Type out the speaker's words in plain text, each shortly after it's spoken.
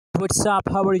what's up?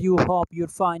 How are you? Hope you're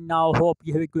fine now. Hope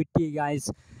you have a good day,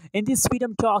 guys. In this video,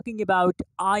 I'm talking about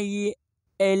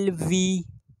ILV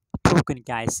token,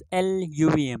 guys.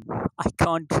 LUVM. I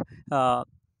can't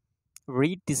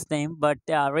read this name, but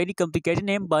really complicated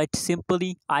name, but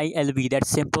simply ILV. That's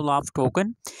simple of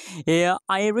token. Yeah,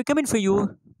 I recommend for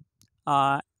you.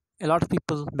 A lot of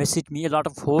people message me. A lot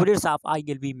of holders of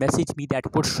ILV message me that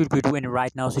what should we do in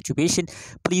right now situation.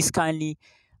 Please kindly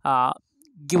uh,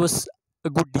 give us a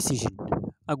good decision,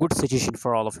 a good suggestion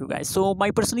for all of you guys. So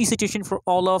my personal suggestion for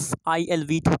all of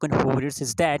ILV token holders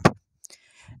is that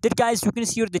guys, you can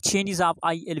see here the changes of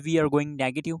ILV are going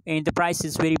negative and the price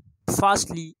is very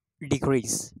fastly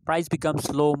decrease. Price becomes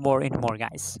low more and more,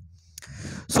 guys.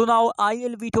 So now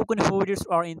ILV token holders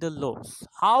are in the lows.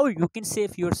 How you can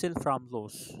save yourself from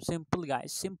lows? Simple,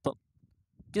 guys, simple.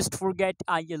 Just forget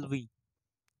ILV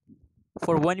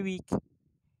for 1 week.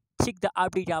 Check the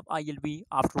update of ILV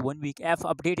after 1 week. If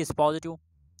update is positive,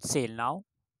 sell now.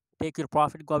 Take your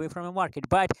profit, go away from the market.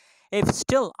 But if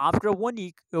still after 1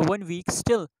 week,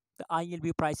 still the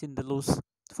ILV price in the lows,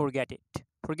 forget it.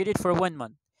 Forget it for 1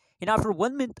 month. And after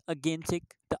 1 month, again check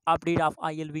the update of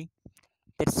ILV.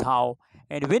 That's how.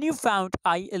 And when you found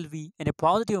ILV in a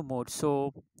positive mode,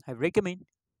 so I recommend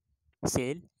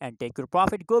sell and take your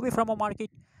profit, go away from a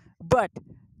market. But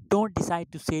don't decide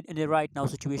to sell in the right now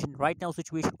situation. Right now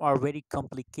situation are very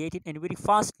complicated and very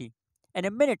fastly. In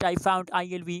a minute, I found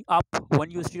ILV up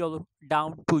 $1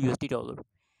 down $2.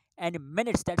 And in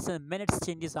minutes, that's a minutes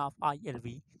changes of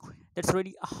ILV. That's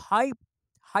really a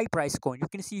high price coin. You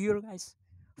can see here, guys,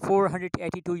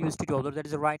 $482. That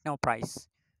is the right now price.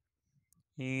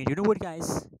 And you know what,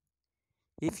 guys?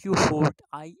 If you hold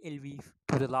ILV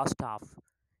to the last half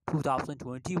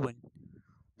 2021,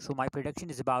 so my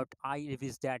prediction is about ILV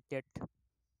is that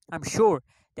I'm sure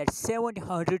that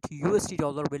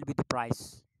 $700 will be the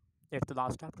price at the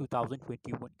last half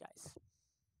 2021, guys.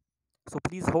 So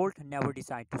please hold, never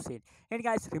decide to sell. And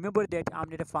guys, remember that I'm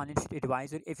not a financial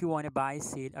advisor. If you want to buy,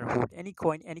 sell, or hold any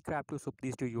coin, any crypto, so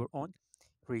please do your own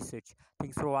research.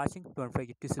 Thanks for watching. Don't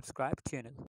forget to subscribe channel.